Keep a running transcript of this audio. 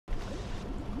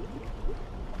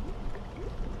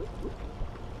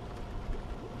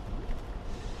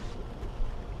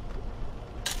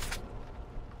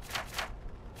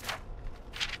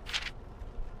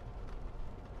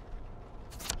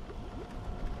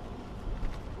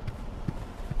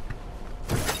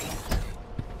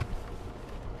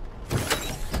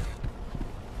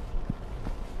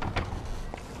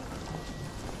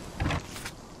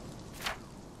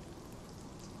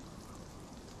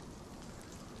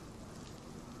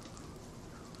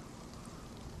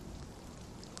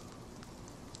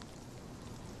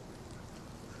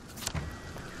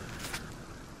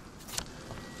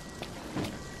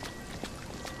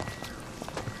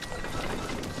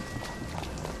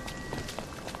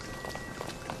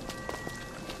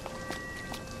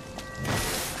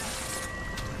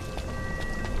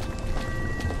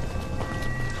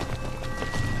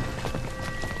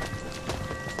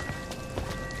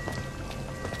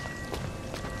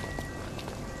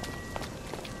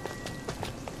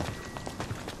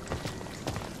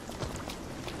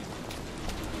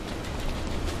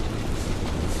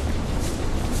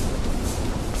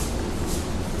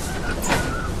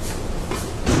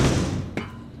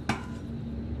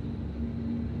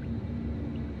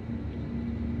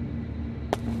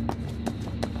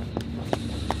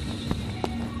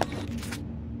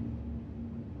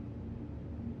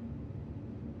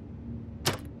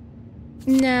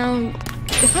Now,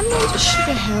 if I'm going to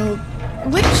Sugar Hill,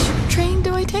 which train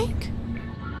do I take?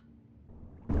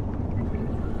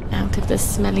 Out of the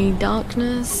smelly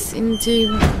darkness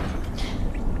into...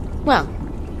 well,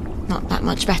 not that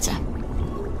much better.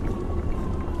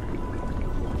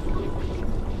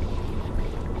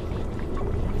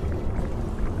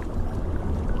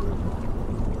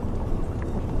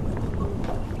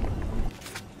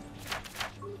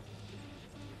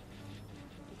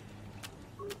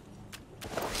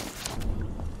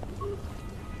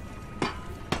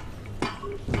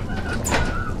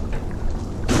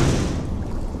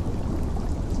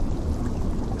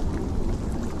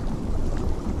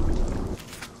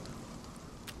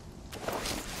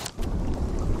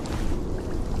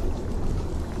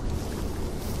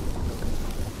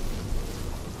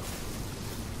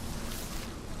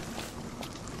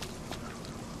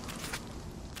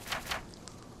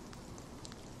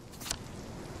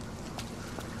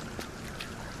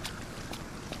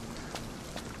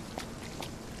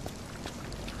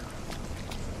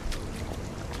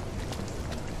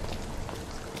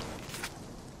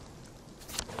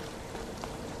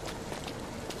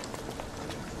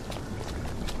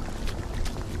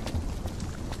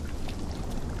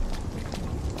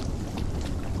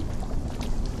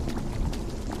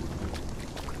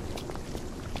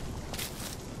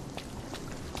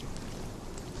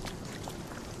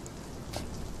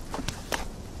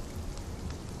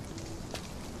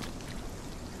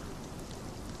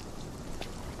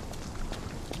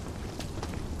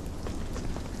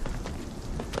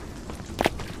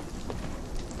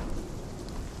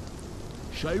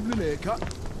 Shaved and haircut.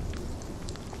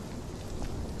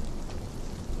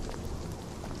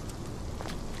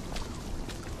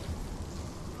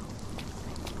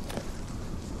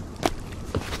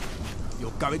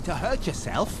 You're going to hurt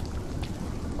yourself.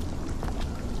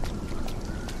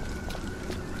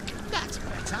 That's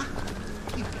better.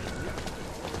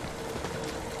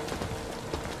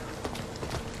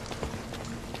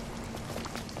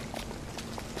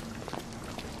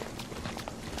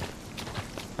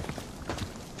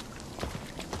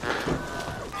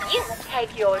 You will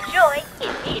take your joy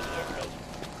immediately.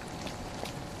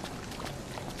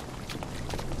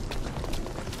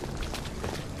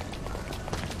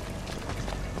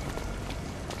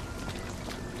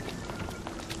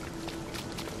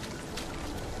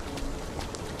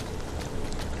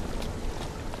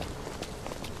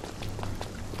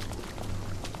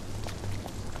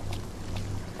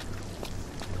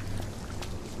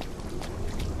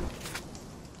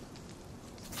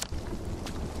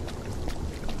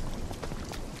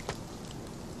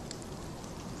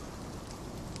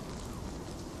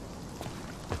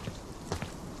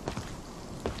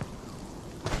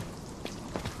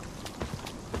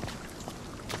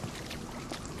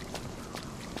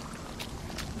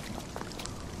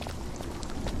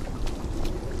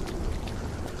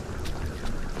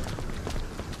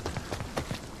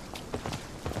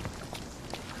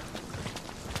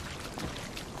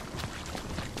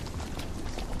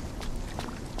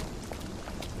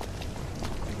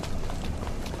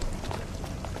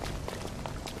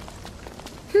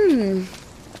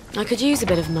 I could use a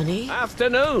bit of money.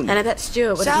 Afternoon. And I bet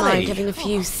Stuart wouldn't Sally. mind having a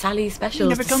few Sally specials You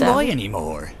never to come sell. by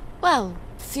anymore. Well,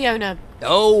 Fiona...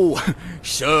 Oh,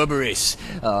 Cerberus.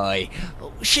 Aye.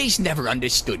 She's never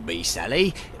understood me,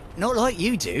 Sally. Not like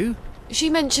you do. She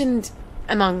mentioned,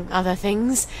 among other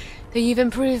things, that you've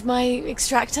improved my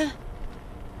extractor.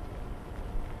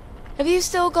 Have you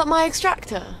still got my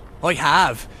extractor? I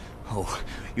have. Oh,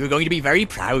 you're going to be very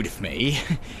proud of me.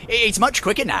 It's much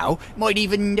quicker now. Might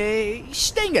even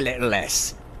sting a little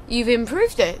less. You've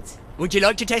improved it? Would you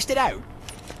like to test it out?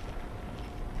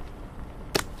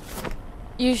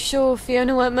 You sure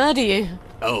Fiona won't murder you?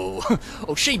 Oh,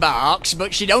 she barks,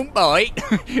 but she don't bite.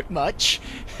 Much.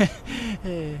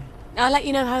 I'll let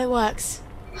you know how it works.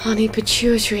 Honey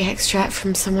pituitary extract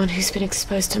from someone who's been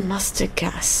exposed to mustard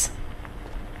gas.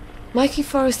 Mikey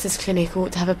Forrester's clinic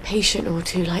ought to have a patient or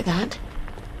two like that.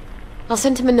 I'll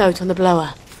send him a note on the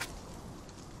blower.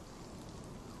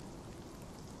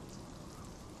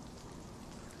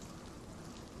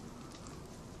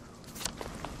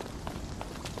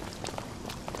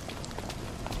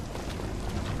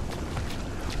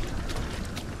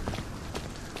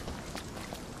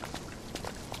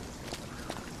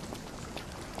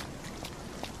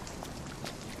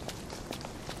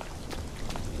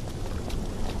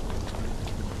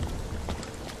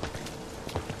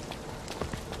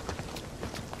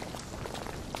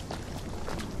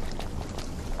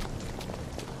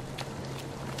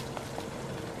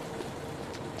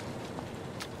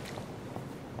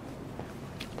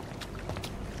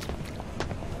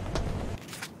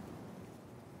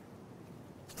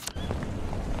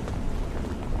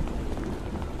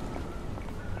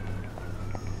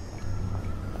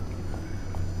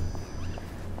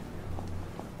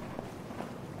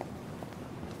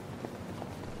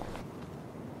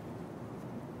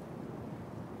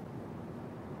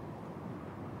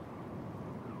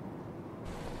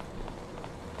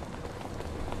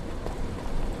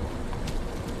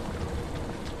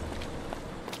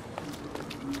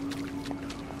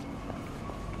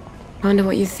 wonder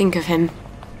what you think of him.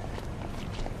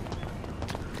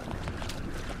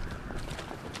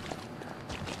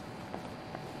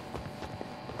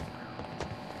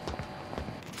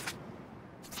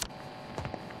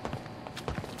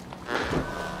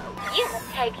 You must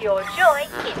take your joy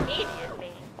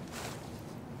immediately.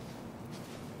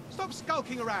 Stop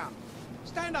skulking around.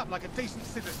 Stand up like a decent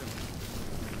citizen.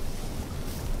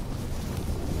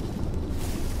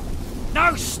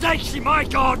 No snakes in my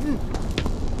garden!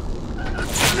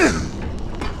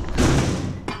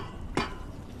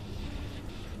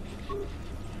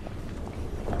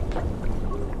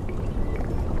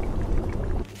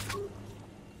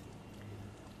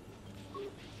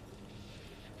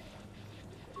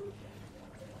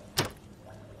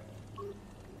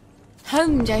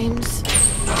 Home, James.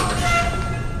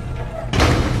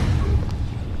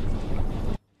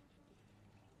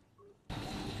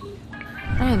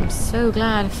 I'm so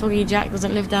glad Foggy Jack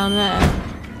doesn't live down there.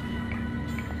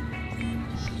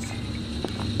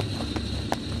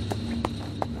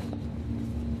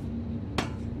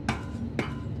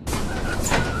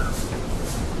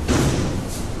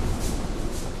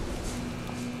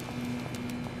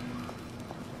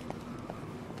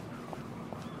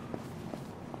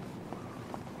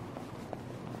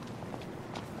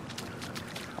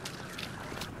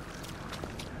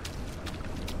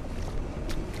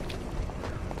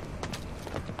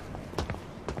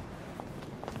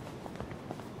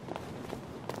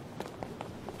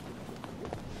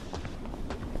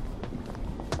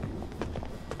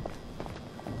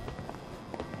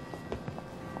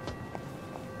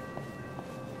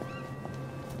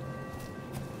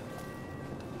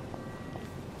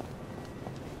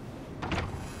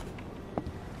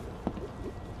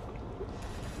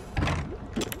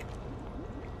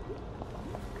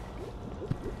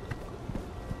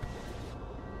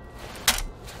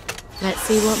 Let's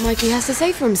see what Mikey has to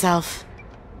say for himself.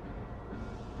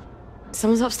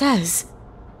 Someone's upstairs.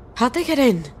 How'd they get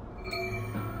in?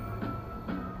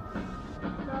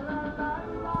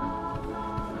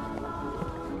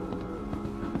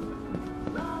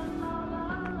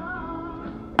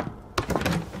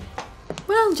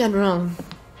 Well, General,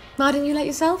 why didn't you let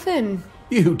yourself in?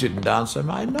 You didn't answer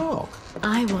my knock.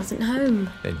 I wasn't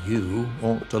home. Then you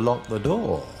ought to lock the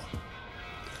door.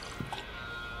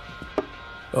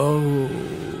 Oh,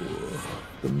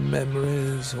 the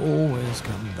memories always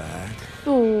come back.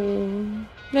 Oh,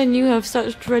 then you have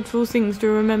such dreadful things to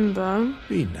remember.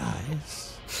 Be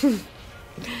nice.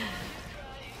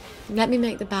 Let me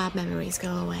make the bad memories go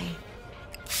away.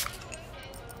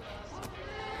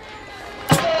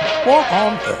 What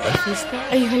on earth is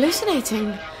that? Are you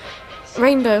hallucinating?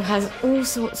 Rainbow has all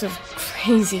sorts of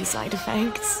crazy side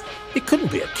effects. It couldn't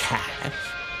be a cat.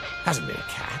 Hasn't been a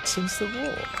cat since the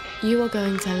war. You are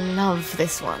going to love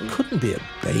this one. Couldn't be a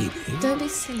baby. Don't be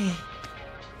silly.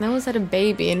 No one's had a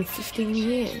baby in 15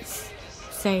 years.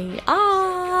 Say,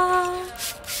 ah!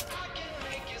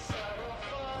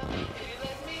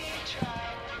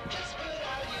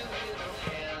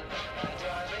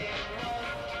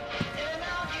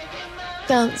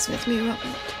 Dance with me,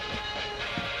 Robert.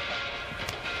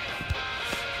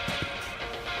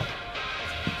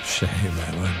 Shame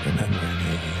I won't remember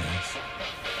any of this.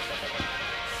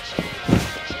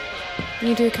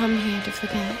 You do come here to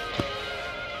forget.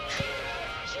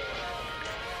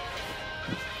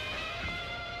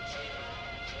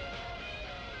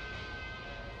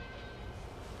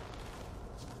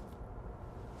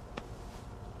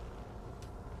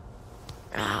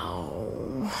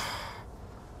 Ow.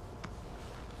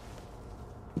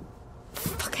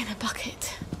 Fuck in a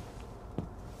bucket.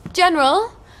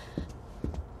 General?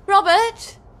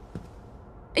 Robert?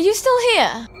 Are you still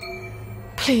here?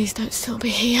 Please don't still be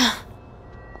here.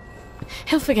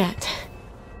 He'll forget.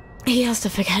 He has to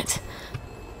forget.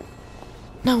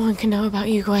 No one can know about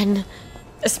you, Gwen.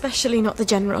 Especially not the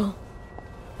General.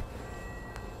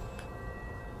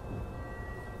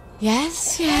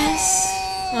 Yes,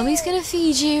 yes. Mummy's gonna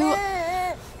feed you.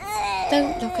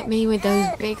 Don't look at me with those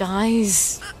big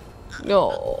eyes.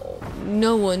 Oh,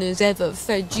 no one has ever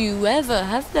fed you ever,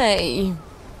 have they?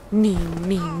 Me,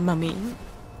 Mummy.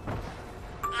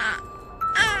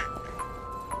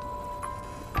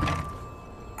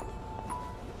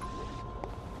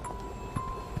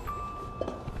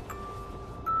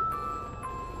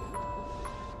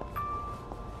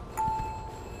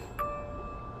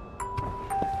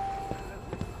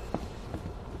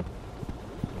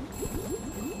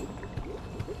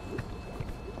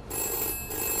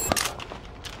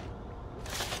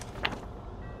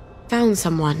 Found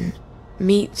someone.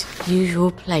 Meet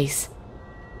usual place.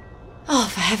 Oh,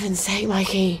 for heaven's sake,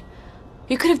 Mikey.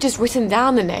 You could have just written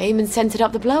down the name and sent it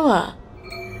up the blower.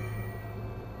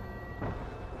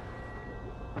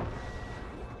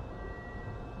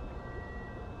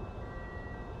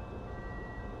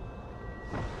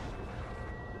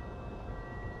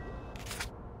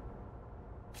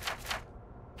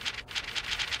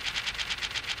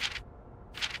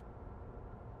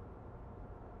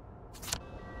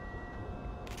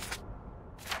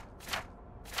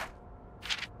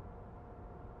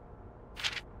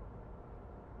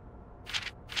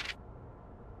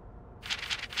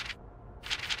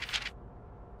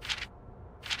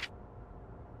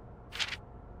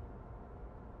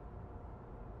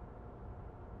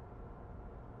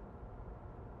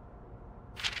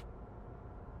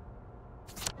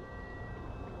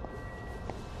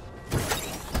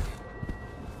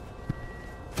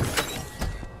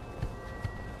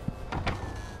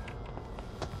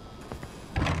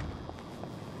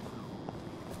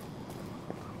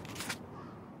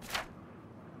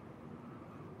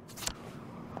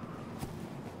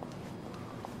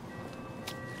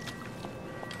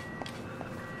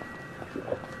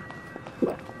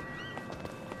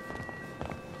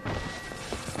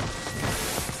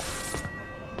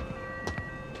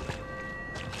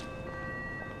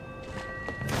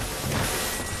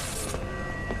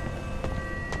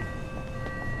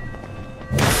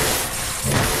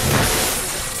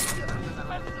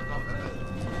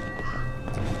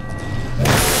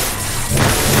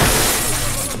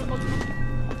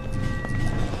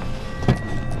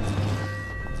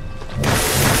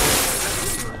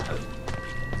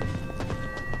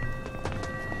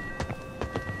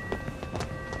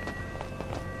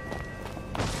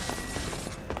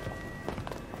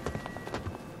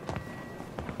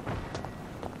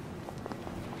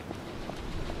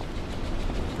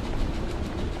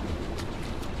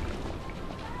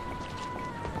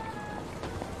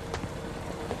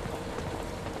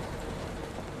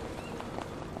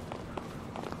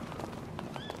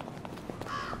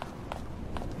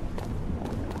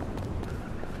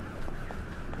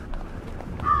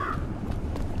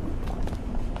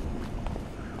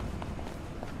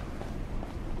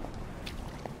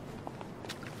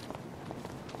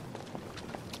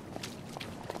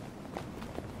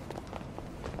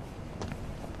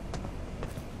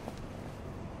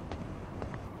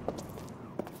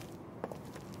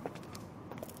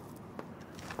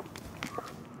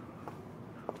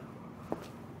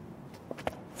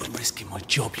 risking my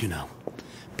job, you know.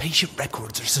 Patient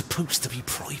records are supposed to be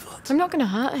private. I'm not going to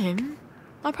hurt him.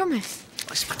 I promise.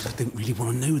 I suppose I didn't really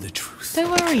want to know the truth. Don't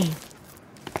worry.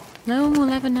 No one will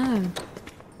ever know.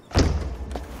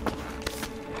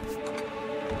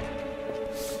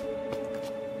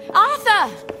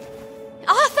 Arthur!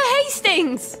 Arthur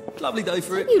Hastings! Lovely day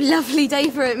for it. You lovely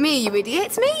day for it, me, you idiot.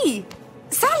 It's me!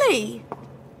 Sally!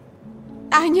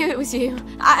 I knew it was you.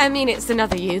 I mean, it's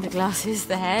another you, the glasses,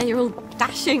 the hair. You're all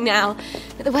dashing now.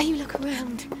 But the way you look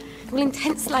around, all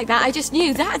intense like that, I just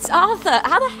knew that's Arthur.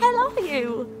 How the hell are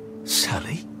you?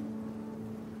 Sally?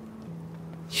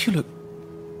 You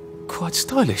look quite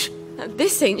stylish.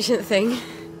 This ancient thing.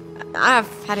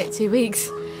 I've had it 2 weeks.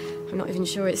 I'm not even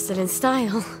sure it's still in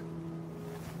style.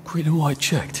 Green and white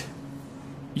checked.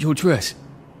 Your dress.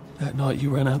 That night you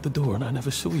ran out the door and I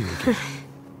never saw you again.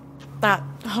 That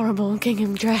horrible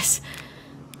gingham dress.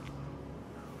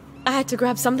 I had to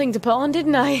grab something to put on,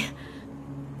 didn't I?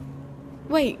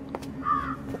 Wait.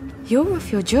 You're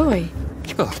off your joy.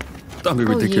 Oh, don't be Oh,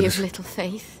 you ridiculous. of little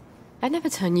faith. I'd never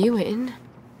turn you in.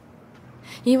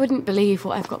 You wouldn't believe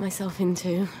what I've got myself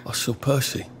into. I saw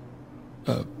Percy.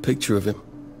 A picture of him.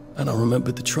 And I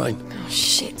remembered the train. Oh,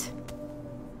 shit.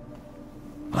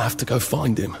 I have to go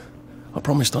find him. I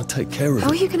promised I'd take care of How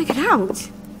are him. you going to get out?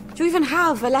 Do you even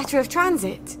have a letter of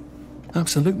transit?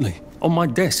 Absolutely. On my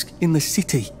desk, in the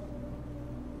city.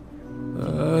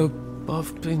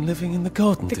 I've been living in the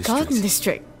garden The district. Garden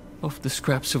District? Off the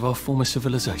scraps of our former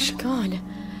civilization. God.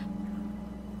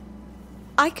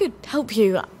 I could help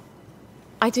you.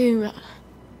 I do...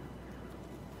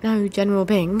 know General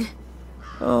Bing.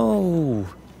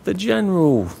 Oh, the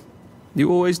General.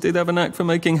 You always did have a knack for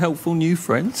making helpful new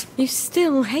friends. You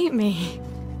still hate me.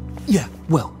 Yeah,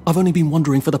 well, I've only been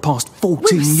wondering for the past 14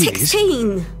 We were years.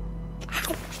 16!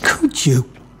 How could you?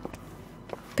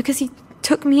 Because he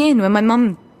took me in when my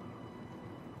mum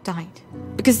died.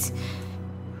 Because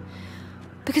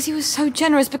he was so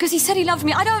generous. Because he said he loved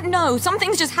me. I don't know. Some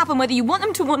things just happen whether you want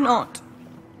them to or not.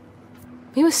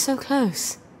 We were so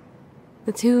close.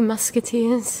 The two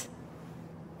musketeers.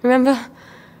 Remember?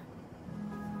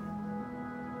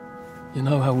 You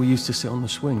know how we used to sit on the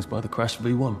swings by the Crash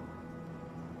V1?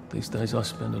 These days I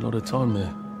spend a lot of time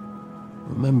there,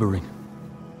 remembering.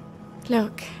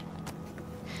 Look.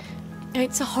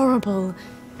 It's a horrible,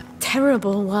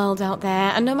 terrible world out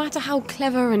there, and no matter how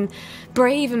clever and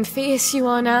brave and fierce you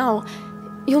are now,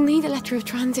 you'll need a letter of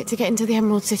transit to get into the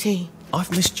Emerald City.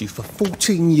 I've missed you for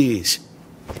 14 years.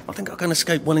 I think I can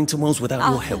escape Wellington Wells without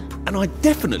your help. And I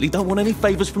definitely don't want any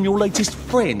favours from your latest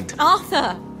friend.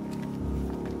 Arthur!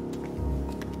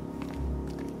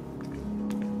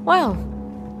 Well,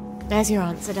 there's your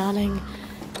answer, darling.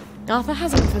 Arthur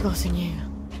hasn't forgotten you.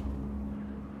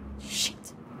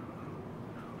 Shit.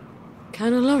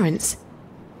 Colonel Lawrence?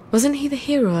 Wasn't he the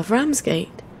hero of Ramsgate?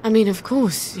 I mean, of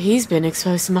course, he's been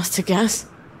exposed to mustard gas.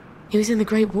 He was in the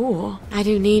Great War. I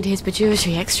do need his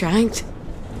pituitary extract.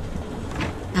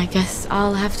 I guess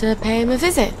I'll have to pay him a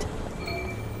visit.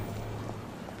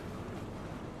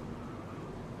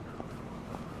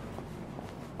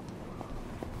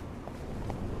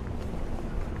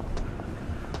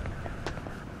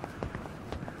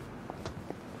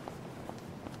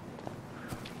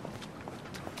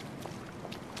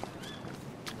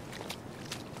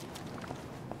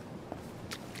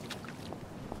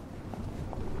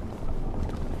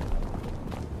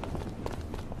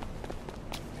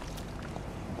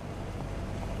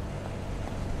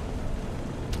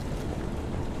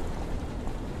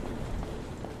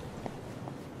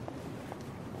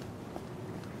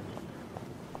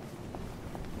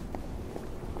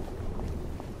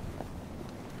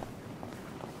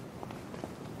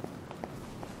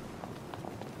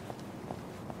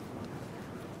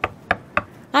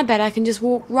 I bet I can just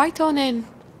walk right on in.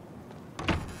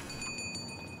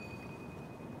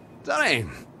 Sorry,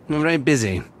 I'm very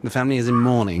busy. The family is in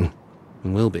mourning.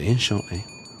 And will be shortly.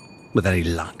 With any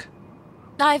luck.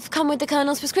 I've come with the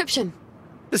Colonel's prescription.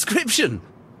 Prescription?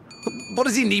 What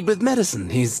does he need with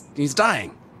medicine? He's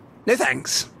dying. No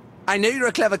thanks. I know you're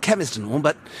a clever chemist and all,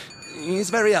 but he's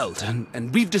very old,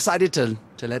 and we've decided to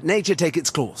let nature take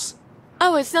its course.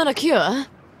 Oh, it's not a cure.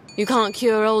 You can't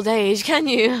cure old age, can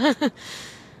you?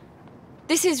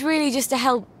 This is really just to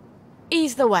help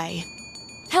ease the way.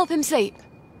 Help him sleep.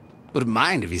 Wouldn't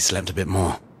mind if he slept a bit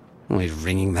more. Always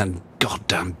ringing that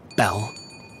goddamn bell.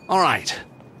 All right,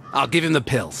 I'll give him the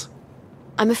pills.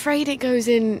 I'm afraid it goes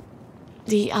in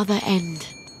the other end.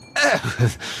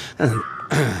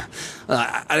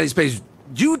 I suppose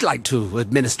you'd like to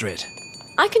administer it.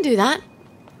 I can do that.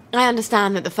 I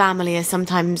understand that the family is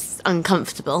sometimes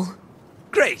uncomfortable.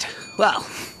 Great. Well,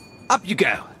 up you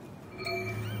go.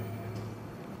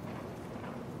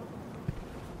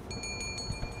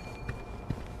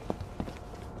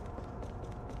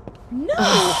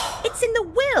 No, it's in the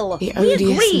will. The We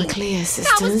odious agreed. McLear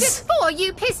That was sisters. before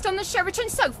you pissed on the Sheraton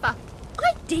sofa.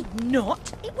 I did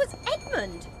not. It was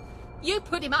Edmund. You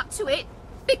put him up to it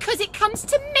because it comes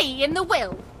to me in the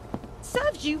will.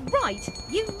 Serves you right.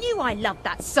 You knew I loved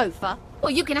that sofa.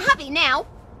 Well, you can have it now.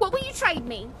 What will you trade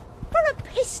me? For a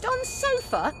pissed-on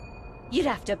sofa? You'd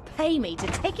have to pay me to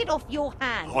take it off your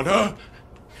hands. Honor?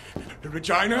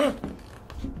 Regina?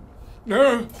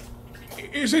 No?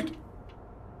 Is it?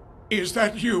 Is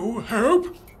that you,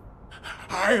 Hope?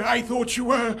 I thought you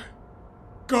were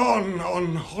gone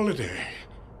on holiday.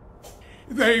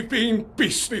 They've been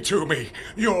beastly to me,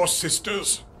 your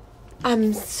sisters.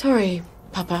 I'm sorry,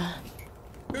 Papa.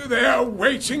 They're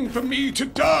waiting for me to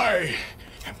die.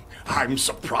 I'm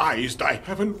surprised I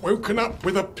haven't woken up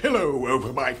with a pillow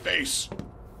over my face.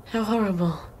 How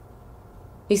horrible.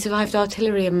 You survived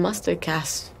artillery and mustard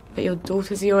gas, but your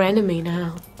daughter's your enemy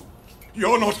now.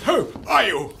 You're not Hope, are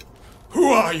you? Who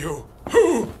are you?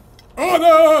 Who?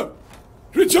 Honor!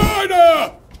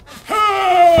 Regina!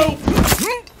 Help!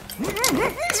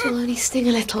 This will only sting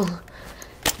a little.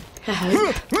 I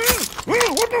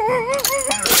hope.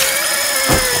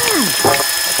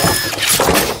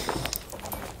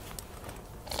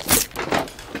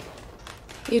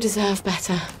 You deserve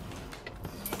better.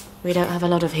 We don't have a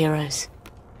lot of heroes.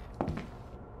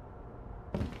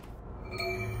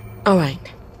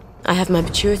 Alright. I have my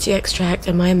maturity extract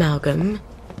and my amalgam.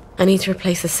 I need to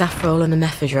replace the safrole and the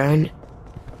mephedrone.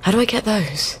 How do I get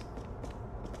those?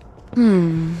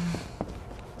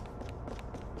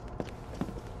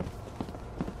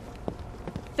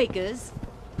 Figures.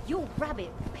 Your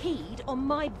rabbit peed on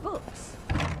my books.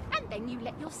 And then you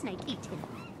let your snake eat him.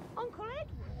 Uncle Edward.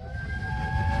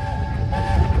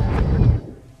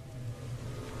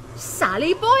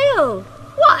 Sally Boyle!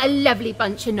 What a lovely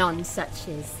bunch of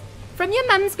nonsuches. From your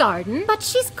mum's garden? But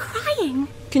she's crying.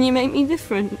 Can you make me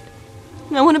different?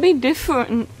 I want to be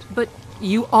different. But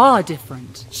you are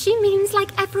different. She means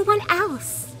like everyone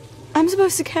else. I'm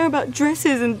supposed to care about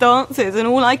dresses and dances, and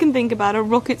all I can think about are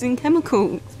rockets and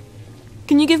chemicals.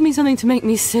 Can you give me something to make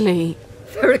me silly?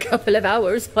 For a couple of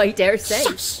hours, I dare say.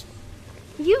 Shush!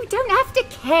 You don't have to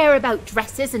care about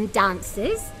dresses and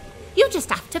dances. You just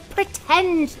have to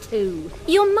pretend to.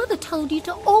 Your mother told you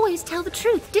to always tell the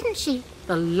truth, didn't she?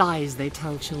 The lies they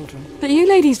tell children. But you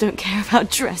ladies don't care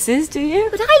about dresses, do you?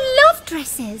 But I love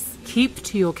dresses. Keep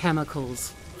to your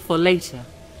chemicals. For later.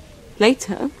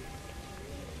 Later?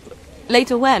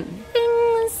 Later when?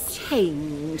 Things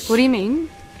change. What do you mean?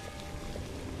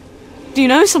 Do you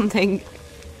know something?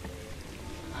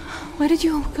 Where did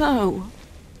you all go?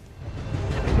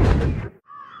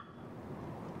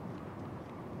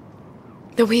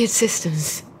 The weird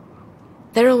sisters.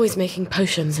 They're always making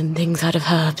potions and things out of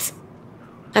herbs.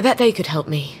 I bet they could help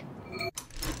me.